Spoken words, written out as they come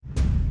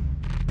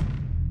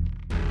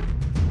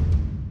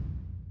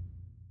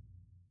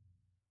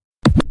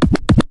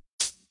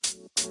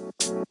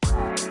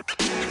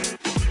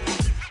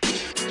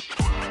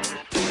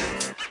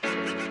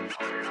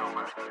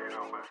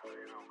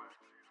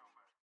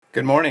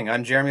Good morning,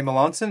 I'm Jeremy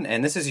Melanson,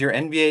 and this is your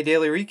NBA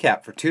Daily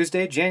Recap for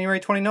Tuesday, January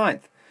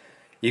 29th.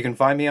 You can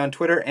find me on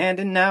Twitter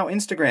and now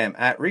Instagram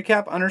at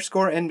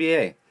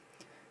recap_NBA.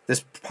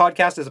 This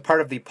podcast is a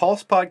part of the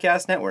Pulse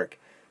Podcast Network.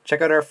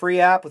 Check out our free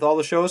app with all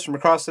the shows from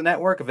across the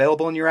network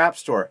available in your app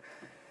store.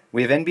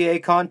 We have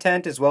NBA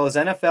content as well as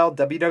NFL,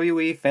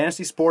 WWE,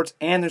 fantasy sports,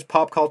 and there's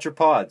pop culture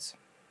pods.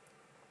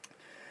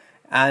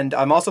 And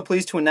I'm also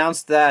pleased to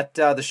announce that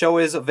the show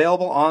is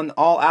available on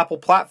all Apple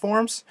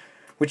platforms,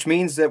 which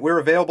means that we're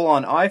available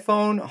on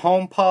iPhone,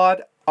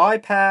 HomePod,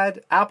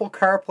 iPad, Apple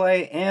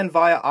CarPlay, and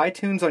via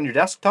iTunes on your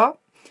desktop.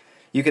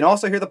 You can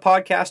also hear the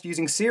podcast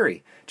using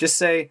Siri. Just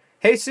say,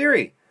 "Hey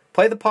Siri,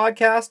 play the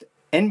podcast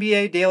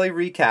NBA Daily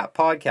Recap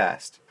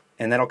podcast,"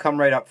 and that'll come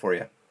right up for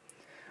you.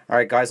 All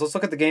right, guys, let's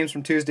look at the games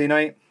from Tuesday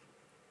night.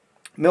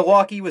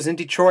 Milwaukee was in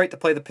Detroit to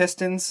play the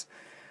Pistons.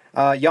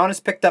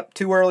 Giannis picked up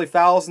 2 early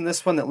fouls in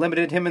this one that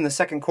limited him in the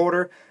second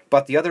quarter,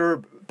 but the other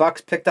Bucks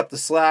picked up the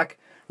slack.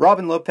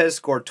 Robin Lopez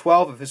scored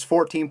 12 of his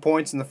 14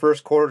 points in the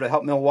first quarter to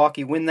help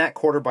Milwaukee win that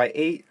quarter by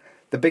 8,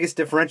 the biggest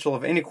differential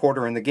of any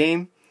quarter in the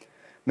game.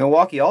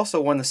 Milwaukee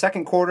also won the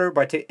second quarter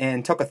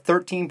and took a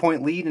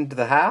 13-point lead into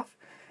the half.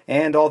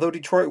 And although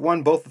Detroit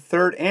won both the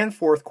third and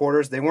fourth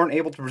quarters, they weren't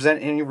able to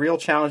present any real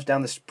challenge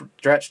down the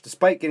stretch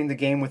despite getting the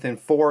game within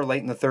 4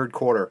 late in the third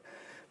quarter.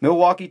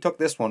 Milwaukee took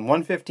this one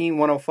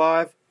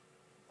 115-105,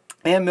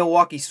 and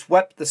Milwaukee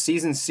swept the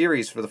season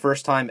series for the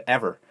first time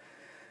ever.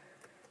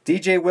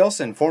 DJ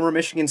Wilson, former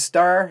Michigan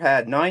star,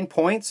 had 9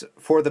 points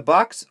for the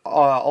Bucks,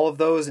 all of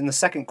those in the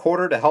second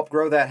quarter to help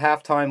grow that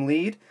halftime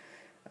lead.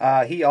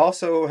 He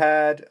also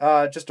had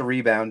just a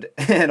rebound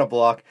and a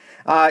block.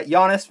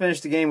 Giannis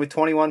finished the game with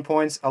 21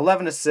 points,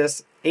 11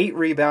 assists, 8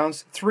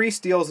 rebounds, 3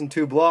 steals, and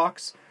 2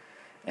 blocks.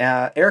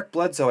 Eric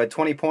Bledsoe had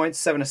 20 points,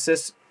 7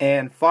 assists,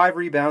 and 5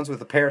 rebounds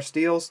with a pair of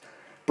steals.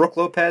 Brook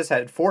Lopez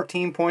had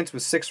 14 points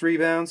with 6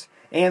 rebounds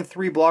and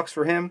 3 blocks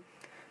for him.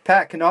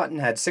 Pat Connaughton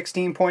had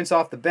 16 points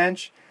off the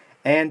bench,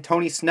 and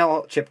Tony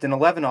Snell chipped in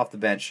 11 off the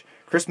bench.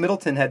 Chris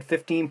Middleton had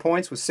 15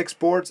 points with 6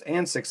 boards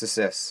and 6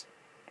 assists.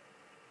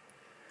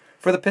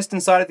 For the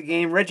Pistons side of the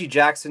game, Reggie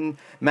Jackson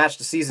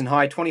matched a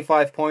season-high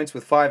 25 points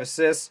with 5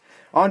 assists.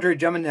 Andre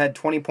Drummond had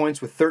 20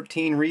 points with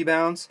 13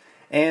 rebounds.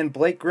 And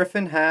Blake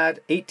Griffin had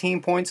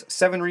 18 points,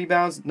 7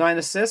 rebounds, 9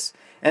 assists.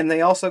 And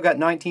they also got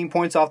 19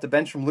 points off the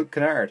bench from Luke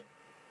Kennard.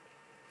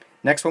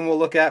 Next one we'll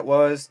look at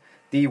was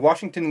the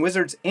Washington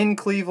Wizards in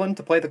Cleveland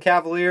to play the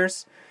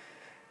Cavaliers.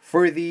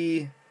 For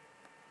 3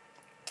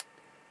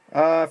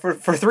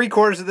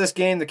 quarters of this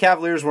game, the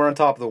Cavaliers were on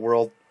top of the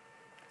world.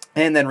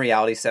 And then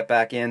reality set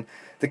back in.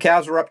 The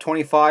Cavs were up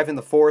 25 in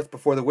the fourth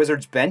before the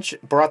Wizards bench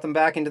brought them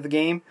back into the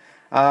game.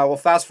 We'll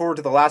fast forward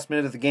to the last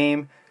minute of the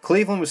game.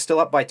 Cleveland was still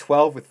up by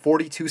 12 with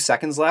 42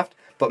 seconds left,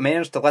 but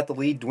managed to let the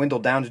lead dwindle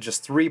down to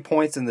just 3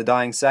 points in the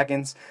dying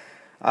seconds.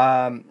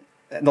 In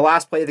the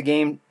last play of the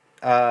game,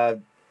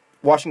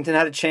 Washington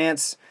had a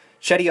chance.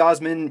 Chetty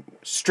Osman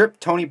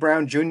stripped Tony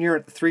Brown Jr.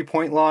 at the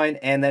 3-point line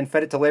and then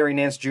fed it to Larry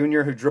Nance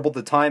Jr., who dribbled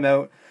the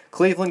timeout.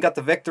 Cleveland got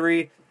the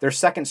victory, their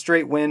second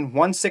straight win,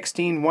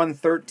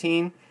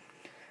 116-113.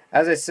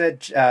 As I said,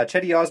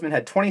 Chetty Osman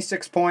had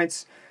 26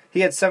 points. He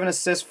had 7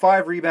 assists,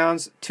 5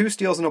 rebounds, 2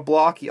 steals, and a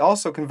block. He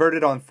also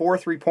converted on 4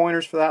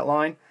 3-pointers for that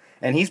line,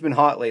 and he's been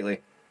hot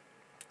lately.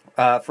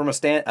 From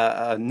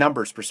a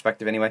numbers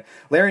perspective, anyway.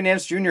 Larry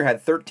Nance Jr.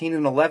 had 13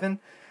 and 11.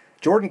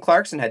 Jordan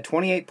Clarkson had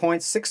 28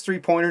 points, 6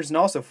 3-pointers, and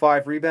also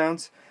 5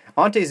 rebounds.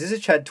 Ante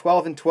Zizic had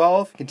 12 and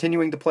 12,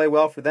 continuing to play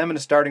well for them in a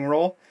starting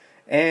role.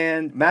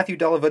 And Matthew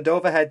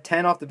Dellavedova had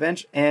 10 off the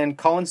bench, and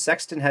Colin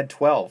Sexton had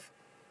 12.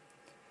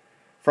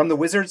 From the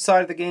Wizards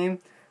side of the game,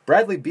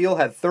 Bradley Beal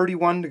had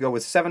 31 to go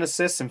with 7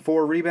 assists and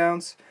 4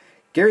 rebounds.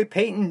 Gary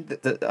Payton,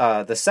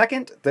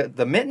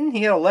 the mitten,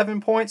 he had 11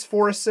 points,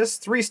 4 assists,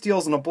 3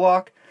 steals, and a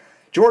block.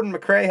 Jordan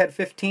McRae had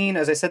 15.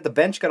 As I said, the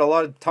bench got a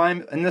lot of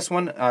time in this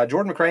one.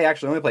 Jordan McRae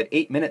actually only played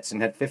 8 minutes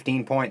and had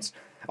 15 points.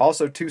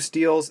 Also 2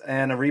 steals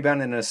and a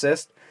rebound and an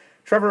assist.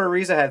 Trevor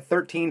Ariza had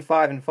 13,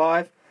 5, and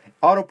 5.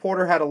 Otto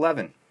Porter had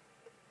 11.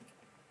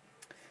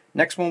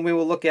 Next one we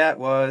will look at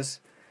was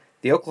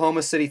the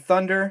Oklahoma City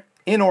Thunder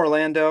in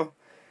Orlando.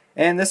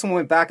 And this one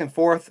went back and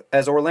forth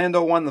as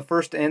Orlando won the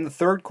first and the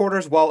third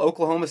quarters while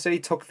Oklahoma City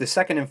took the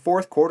second and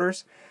fourth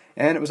quarters.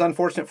 And it was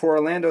unfortunate for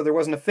Orlando there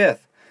wasn't a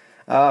fifth.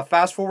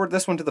 Fast forward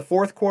this one to the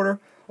fourth quarter.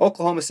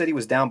 Oklahoma City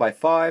was down by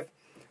 5.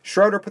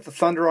 Schroeder put the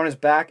Thunder on his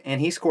back,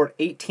 and he scored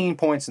 18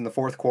 points in the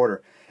fourth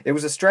quarter. It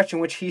was a stretch in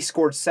which he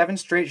scored 7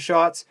 straight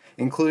shots,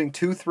 including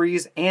 2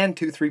 threes and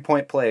 2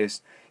 3-point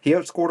plays. He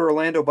outscored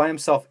Orlando by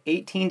himself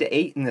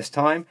 18-8 in this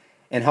time,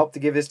 and helped to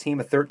give his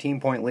team a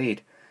 13-point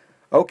lead.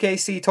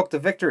 OKC took the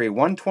victory,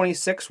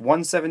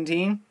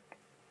 126-117.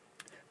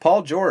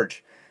 Paul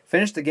George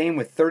finished the game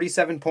with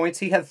 37 points.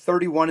 He had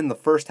 31 in the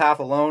first half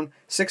alone,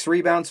 6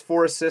 rebounds,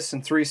 4 assists,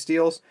 and 3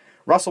 steals.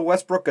 Russell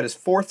Westbrook got his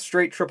 4th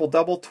straight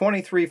triple-double,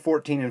 23,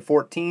 14, and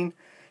 14.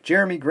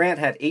 Jeremy Grant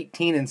had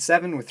 18 and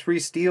 7 with 3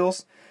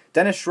 steals.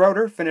 Dennis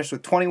Schroeder finished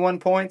with 21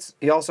 points.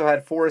 He also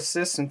had 4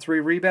 assists and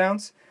 3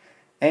 rebounds.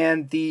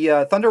 And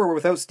the Thunder were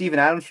without Steven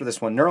Adams for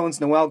this one.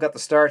 Nerlens Noel got the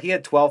start. He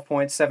had 12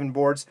 points, 7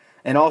 boards,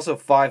 and also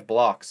 5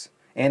 blocks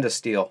and a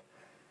steal.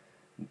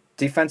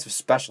 Defensive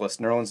specialist,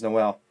 Nerlens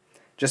Noel.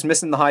 Just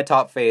missing the high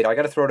top fade. I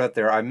got to throw it out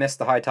there. I missed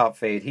the high top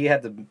fade. He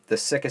had the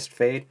sickest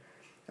fade.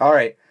 All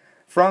right.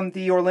 From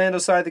the Orlando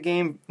side of the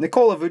game,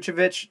 Nikola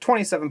Vucevic,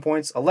 27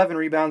 points, 11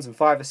 rebounds, and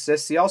 5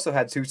 assists. He also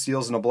had 2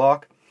 steals and a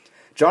block.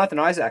 Jonathan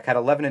Isaac had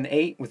 11 and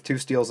 8 with 2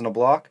 steals and a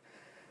block.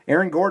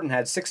 Aaron Gordon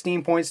had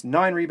 16 points,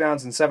 9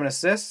 rebounds, and 7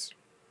 assists.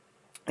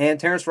 And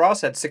Terrence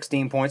Ross had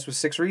 16 points with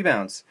 6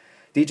 rebounds.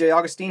 DJ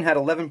Augustine had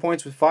 11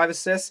 points with 5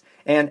 assists,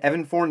 and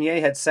Evan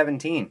Fournier had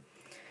 17.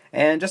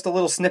 And just a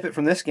little snippet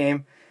from this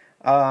game,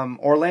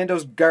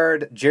 Orlando's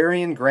guard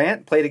Jerian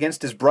Grant played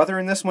against his brother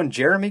in this one,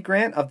 Jeremy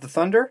Grant of the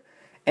Thunder,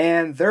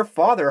 and their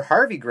father,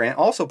 Harvey Grant,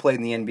 also played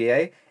in the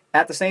NBA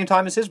at the same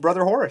time as his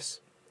brother Horace.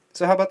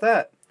 So how about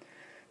that?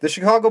 The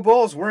Chicago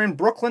Bulls were in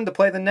Brooklyn to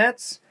play the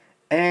Nets,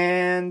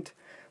 and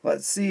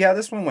let's see how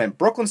this one went.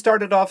 Brooklyn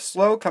started off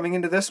slow coming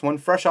into this one,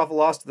 fresh off a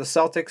loss to the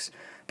Celtics,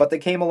 but they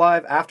came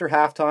alive after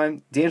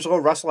halftime. D'Angelo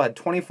Russell had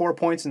 24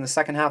 points in the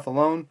second half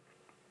alone.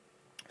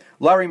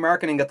 Lauri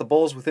Markkanen got the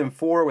Bulls within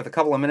 4 with a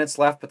couple of minutes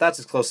left, but that's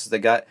as close as they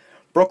got.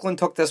 Brooklyn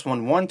took this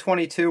one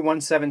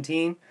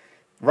 122-117.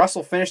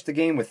 Russell finished the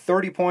game with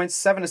 30 points,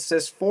 7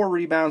 assists, 4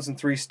 rebounds, and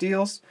 3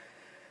 steals.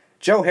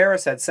 Joe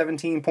Harris had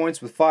 17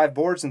 points with 5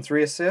 boards and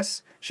 3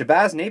 assists.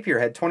 Shabazz Napier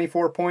had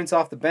 24 points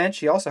off the bench.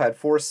 He also had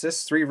 4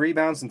 assists, 3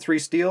 rebounds, and 3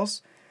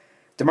 steals.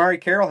 Damari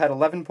Carroll had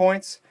 11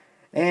 points,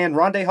 and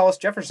Rondae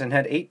Hollis-Jefferson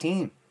had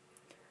 18.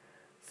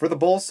 For the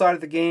Bulls side of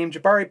the game,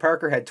 Jabari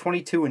Parker had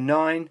 22 and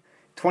 9.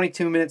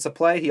 22 minutes of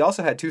play. He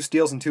also had 2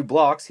 steals and 2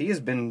 blocks. He has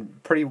been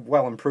pretty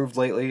well improved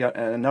lately at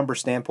a number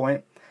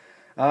standpoint.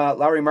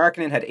 Lauri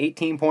Markkanen had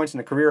 18 points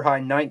and a career-high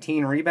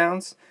 19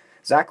 rebounds.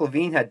 Zach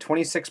LaVine had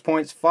 26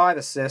 points, 5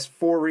 assists,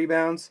 4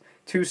 rebounds,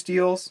 2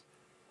 steals.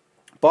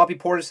 Bobby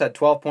Portis had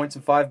 12 points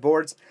and 5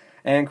 boards.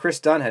 And Chris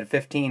Dunn had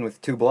 15 with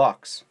 2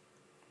 blocks.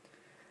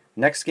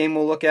 Next game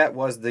we'll look at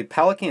was the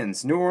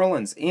Pelicans, New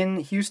Orleans, in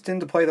Houston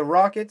to play the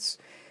Rockets.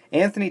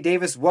 Anthony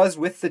Davis was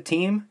with the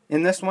team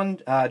in this one,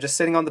 just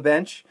sitting on the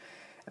bench.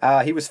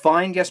 He was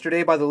fined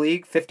yesterday by the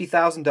league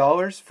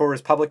 $50,000 for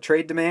his public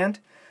trade demand.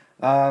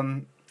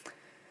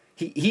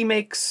 He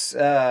makes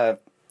like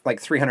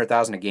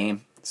 $300,000 a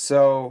game,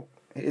 so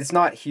it's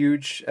not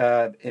huge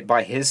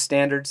by his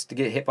standards to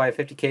get hit by a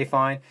 $50K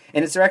fine,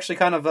 and it's actually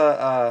kind of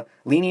a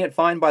lenient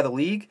fine by the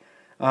league.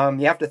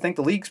 You have to think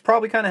the league's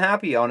probably kind of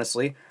happy,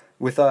 honestly,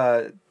 with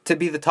to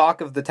be the talk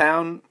of the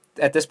town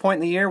at this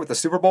point in the year with the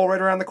Super Bowl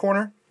right around the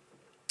corner.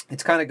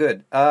 It's kind of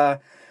good.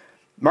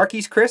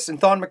 Marquise Chris and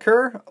Thon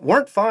McCurr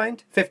weren't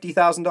fined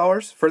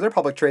 $50,000 for their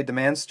public trade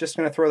demands. Just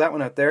going to throw that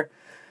one out there.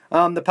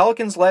 The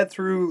Pelicans led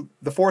through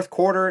the fourth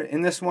quarter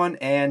in this one,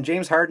 and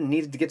James Harden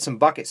needed to get some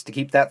buckets to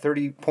keep that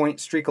 30-point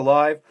streak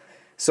alive.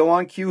 So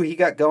on cue, he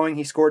got going.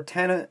 He scored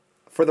 10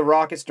 for the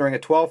Rockets during a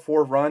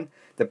 12-4 run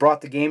that brought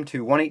the game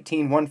to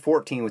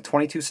 118-114 with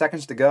 22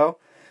 seconds to go.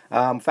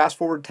 Fast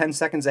forward 10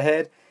 seconds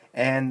ahead,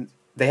 and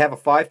they have a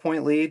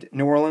 5-point lead,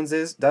 New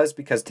Orleans does,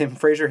 because Tim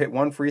Frazier hit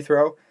 1 free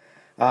throw.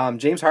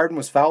 James Harden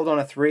was fouled on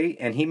a 3,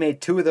 and he made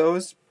 2 of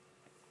those.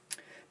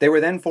 They were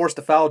then forced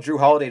to foul Drew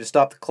Holiday to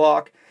stop the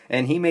clock,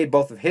 and he made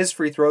both of his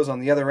free throws on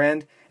the other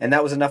end, and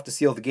that was enough to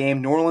seal the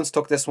game. New Orleans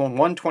took this one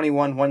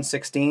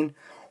 121-116.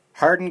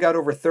 Harden got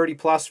over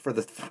 30-plus for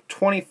the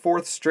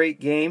 24th straight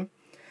game,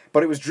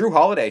 but it was Drew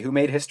Holiday who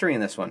made history in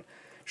this one.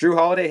 Drew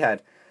Holiday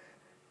had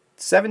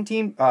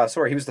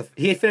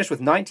he finished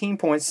with 19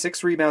 points,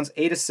 6 rebounds,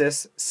 8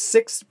 assists,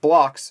 6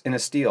 blocks, and a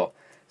steal.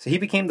 So he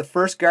became the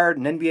first guard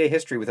in NBA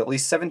history with at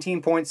least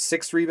 17 points,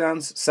 6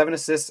 rebounds, 7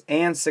 assists,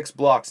 and 6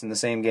 blocks in the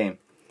same game.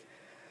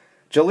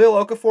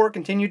 Jahlil Okafor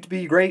continued to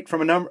be great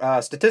from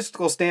a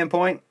statistical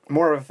standpoint,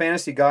 more of a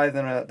fantasy guy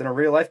than a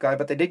real-life guy,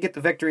 but they did get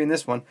the victory in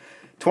this one.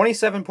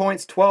 27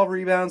 points, 12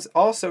 rebounds,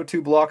 also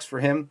 2 blocks for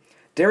him.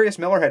 Darius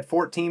Miller had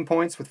 14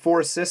 points with 4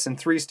 assists and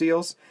 3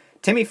 steals.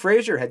 Timmy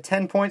Frazier had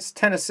 10 points,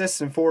 10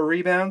 assists, and 4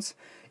 rebounds.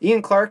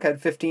 Ian Clark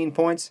had 15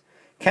 points.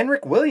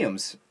 Kenrick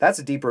Williams, that's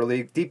a deep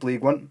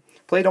league one,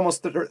 played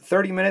almost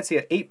 30 minutes. He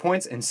had 8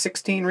 points and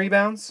 16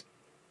 rebounds.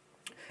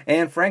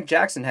 And Frank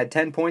Jackson had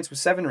 10 points with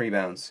 7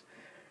 rebounds.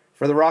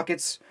 For the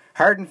Rockets,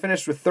 Harden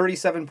finished with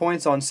 37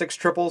 points on 6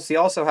 triples. He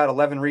also had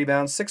 11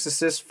 rebounds, 6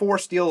 assists, 4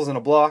 steals, and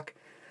a block.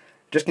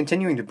 Just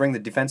continuing to bring the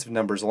defensive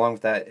numbers along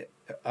with that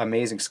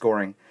amazing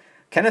scoring.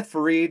 Kenneth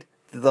Faried,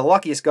 the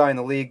luckiest guy in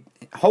the league,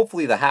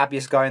 hopefully the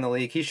happiest guy in the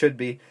league, he should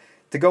be,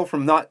 to go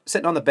from not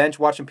sitting on the bench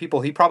watching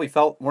people he probably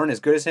felt weren't as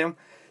good as him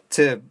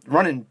to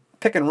running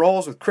pick and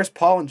rolls with Chris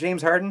Paul and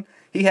James Harden.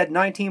 He had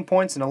 19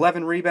 points and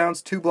 11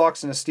 rebounds, 2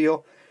 blocks and a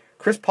steal.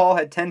 Chris Paul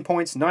had 10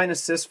 points, 9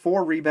 assists,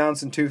 4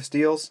 rebounds, and 2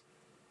 steals.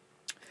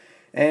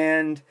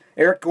 And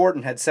Eric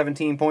Gordon had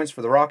 17 points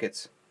for the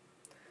Rockets.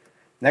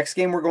 Next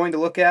game we're going to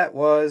look at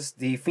was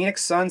the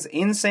Phoenix Suns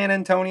in San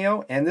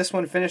Antonio, and this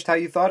one finished how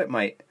you thought it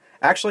might.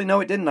 Actually, no,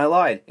 it didn't. I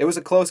lied. It was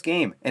a close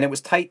game, and it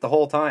was tight the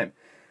whole time.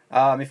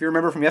 If you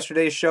remember from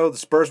yesterday's show, the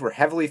Spurs were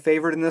heavily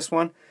favored in this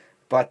one,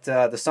 but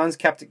the Suns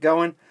kept it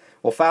going.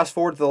 Well, fast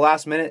forward to the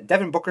last minute.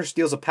 Devin Booker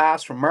steals a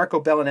pass from Marco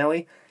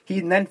Bellinelli. He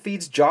then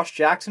feeds Josh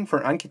Jackson for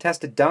an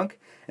uncontested dunk,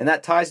 and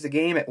that ties the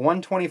game at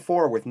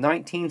 124 with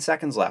 19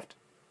 seconds left.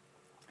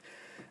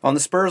 On the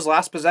Spurs'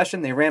 last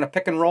possession, they ran a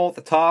pick and roll at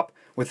the top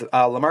with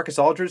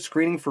LaMarcus Aldridge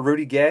screening for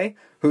Rudy Gay,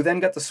 who then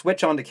got the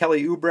switch onto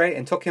Kelly Oubre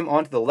and took him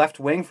onto the left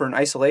wing for an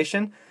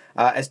isolation.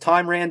 As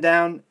time ran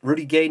down,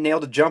 Rudy Gay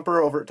nailed a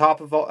jumper over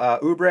top of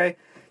Oubre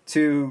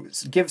to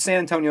give San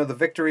Antonio the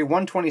victory,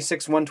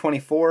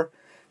 126-124.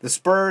 The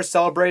Spurs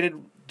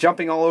celebrated,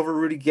 jumping all over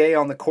Rudy Gay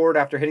on the court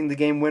after hitting the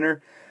game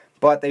winner,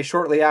 but they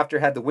shortly after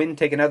had the wind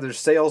taken out of their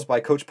sails by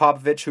Coach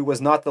Popovich, who was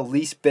not the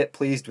least bit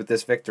pleased with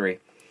this victory.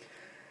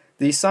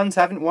 The Suns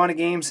haven't won a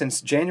game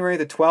since January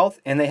the 12th,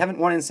 and they haven't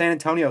won in San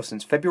Antonio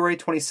since February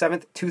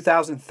 27th,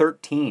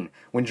 2013,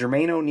 when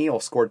Jermaine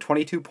O'Neal scored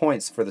 22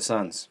 points for the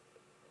Suns.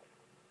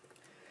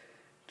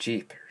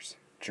 Jeepers,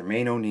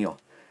 Jermaine O'Neal.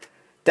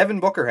 Devin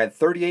Booker had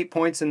 38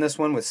 points in this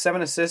one with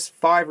 7 assists,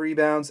 5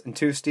 rebounds, and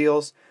 2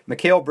 steals.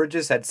 Mikal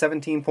Bridges had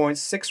 17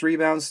 points, 6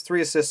 rebounds,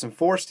 3 assists, and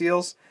 4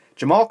 steals.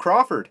 Jamal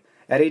Crawford,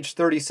 at age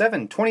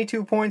 37,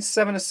 22 points,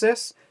 7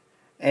 assists.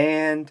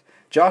 And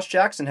Josh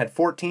Jackson had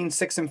 14,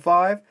 6, and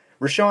 5.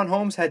 Richaun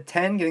Holmes had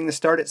 10, getting the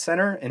start at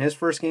center in his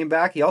first game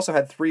back. He also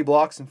had 3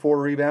 blocks and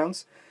 4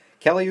 rebounds.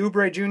 Kelly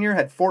Oubre Jr.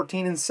 had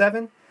 14 and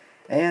 7.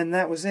 And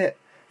that was it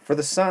for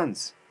the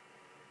Suns.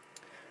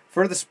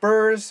 For the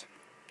Spurs,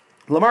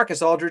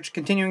 LaMarcus Aldridge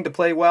continuing to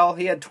play well.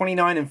 He had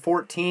 29 and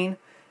 14.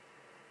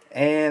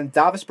 And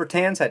Davis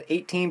Bertans had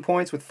 18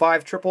 points with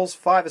 5 triples,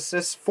 5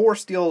 assists, 4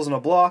 steals, and a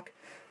block.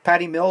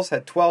 Patty Mills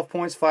had 12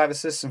 points, 5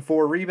 assists, and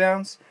 4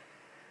 rebounds.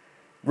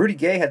 Rudy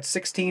Gay had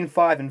 16,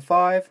 5, and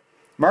 5.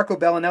 Marco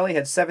Bellinelli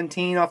had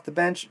 17 off the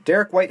bench.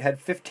 Derek White had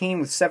 15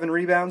 with 7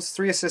 rebounds,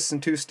 3 assists,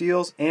 and 2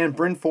 steals. And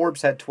Bryn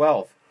Forbes had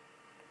 12.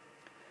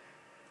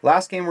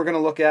 Last game we're going to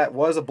look at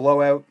was a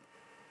blowout.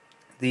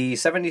 The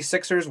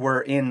 76ers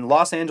were in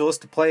Los Angeles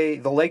to play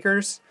the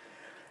Lakers.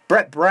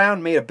 Brett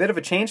Brown made a bit of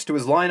a change to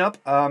his lineup.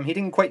 He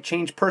didn't quite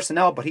change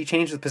personnel, but he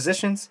changed the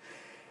positions.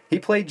 He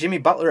played Jimmy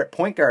Butler at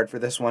point guard for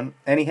this one,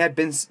 and he had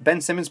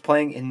Ben Simmons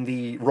playing in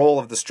the role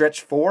of the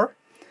stretch 4.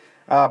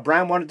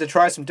 Brown wanted to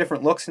try some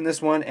different looks in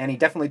this one, and he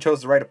definitely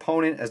chose the right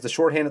opponent, as the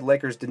shorthanded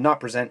Lakers did not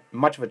present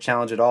much of a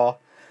challenge at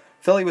all.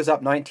 Philly was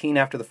up 19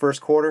 after the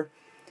first quarter,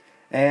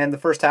 and the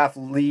first half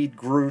lead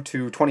grew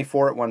to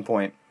 24 at one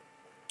point.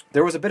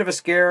 There was a bit of a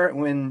scare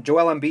when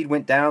Joel Embiid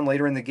went down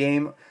later in the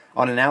game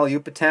on an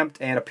alley-oop attempt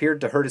and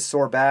appeared to hurt his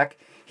sore back.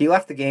 He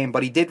left the game,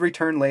 but he did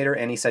return later,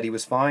 and he said he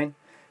was fine.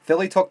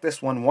 Philly took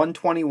this one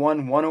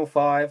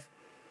 121-105.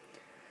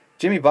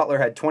 Jimmy Butler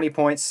had 20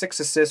 points, 6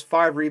 assists,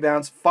 5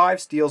 rebounds, 5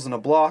 steals, and a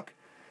block.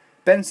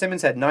 Ben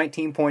Simmons had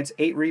 19 points,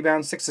 8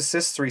 rebounds, 6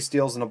 assists, 3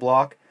 steals, and a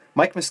block.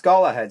 Mike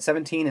Muscala had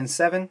 17 and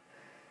 7.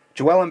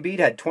 Joel Embiid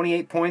had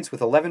 28 points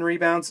with 11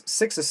 rebounds,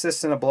 6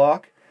 assists, and a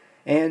block.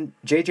 And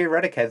J.J.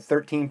 Redick had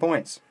 13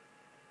 points.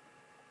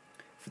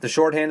 For the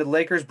shorthanded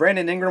Lakers,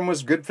 Brandon Ingram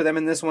was good for them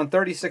in this one.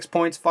 36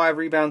 points, 5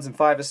 rebounds, and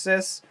 5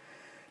 assists.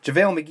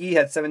 JaVale McGee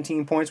had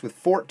 17 points with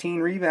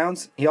 14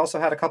 rebounds. He also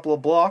had a couple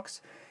of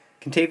blocks.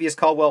 Kentavious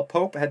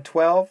Caldwell-Pope had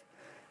 12.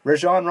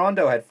 Rajon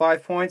Rondo had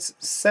 5 points,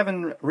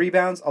 7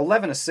 rebounds,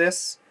 11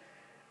 assists.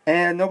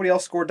 And nobody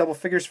else scored double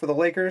figures for the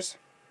Lakers.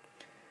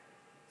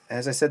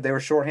 As I said, they were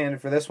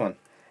shorthanded for this one.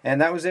 And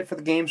that was it for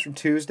the games from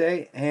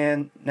Tuesday.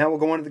 And now we'll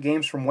go on to the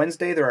games from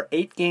Wednesday. There are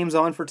 8 games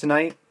on for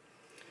tonight.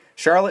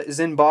 Charlotte is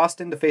in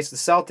Boston to face the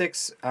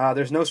Celtics.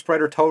 There's no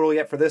spread or total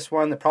yet for this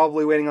one. They're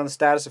probably waiting on the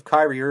status of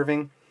Kyrie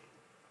Irving.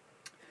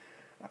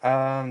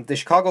 The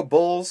Chicago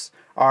Bulls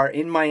are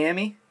in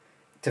Miami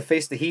to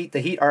face the Heat. The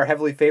Heat are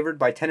heavily favored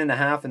by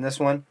 10.5 in this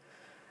one.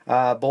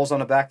 Bulls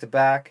on a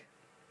back-to-back.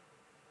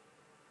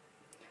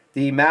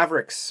 The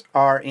Mavericks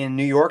are in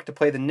New York to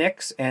play the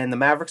Knicks, and the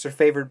Mavericks are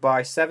favored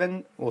by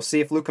 7. We'll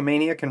see if Luka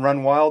Mania can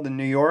run wild in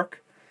New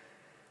York.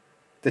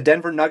 The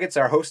Denver Nuggets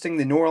are hosting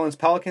the New Orleans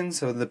Pelicans,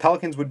 so the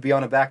Pelicans would be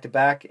on a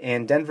back-to-back,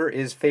 and Denver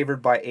is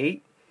favored by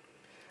 8.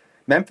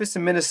 Memphis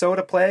and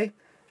Minnesota play.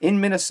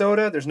 In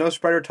Minnesota, there's no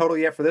spread or total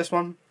yet for this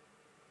one.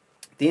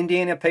 The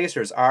Indiana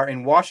Pacers are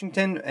in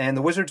Washington, and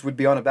the Wizards would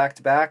be on a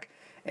back-to-back,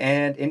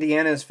 and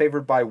Indiana is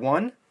favored by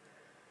 1.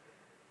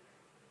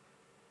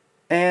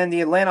 And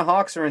the Atlanta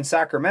Hawks are in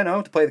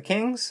Sacramento to play the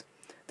Kings.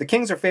 The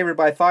Kings are favored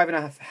by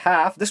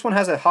 5.5. This one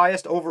has a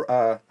highest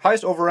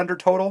over-under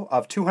total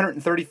of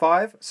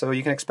 235, so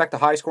you can expect a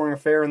high-scoring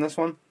affair in this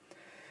one.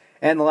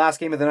 And the last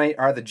game of the night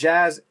are the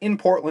Jazz in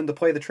Portland to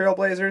play the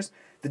Trailblazers.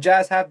 The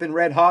Jazz have been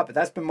red hot, but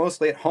that's been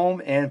mostly at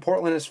home, and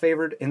Portland is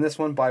favored in this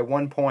one by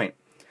 1 point.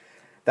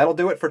 That'll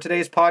do it for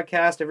today's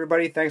podcast,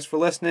 everybody. Thanks for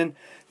listening.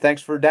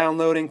 Thanks for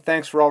downloading.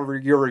 Thanks for all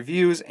your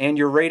reviews and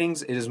your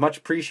ratings. It is much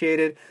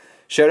appreciated.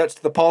 Shoutouts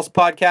to the Pulse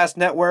Podcast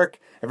Network.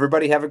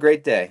 Everybody have a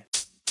great day.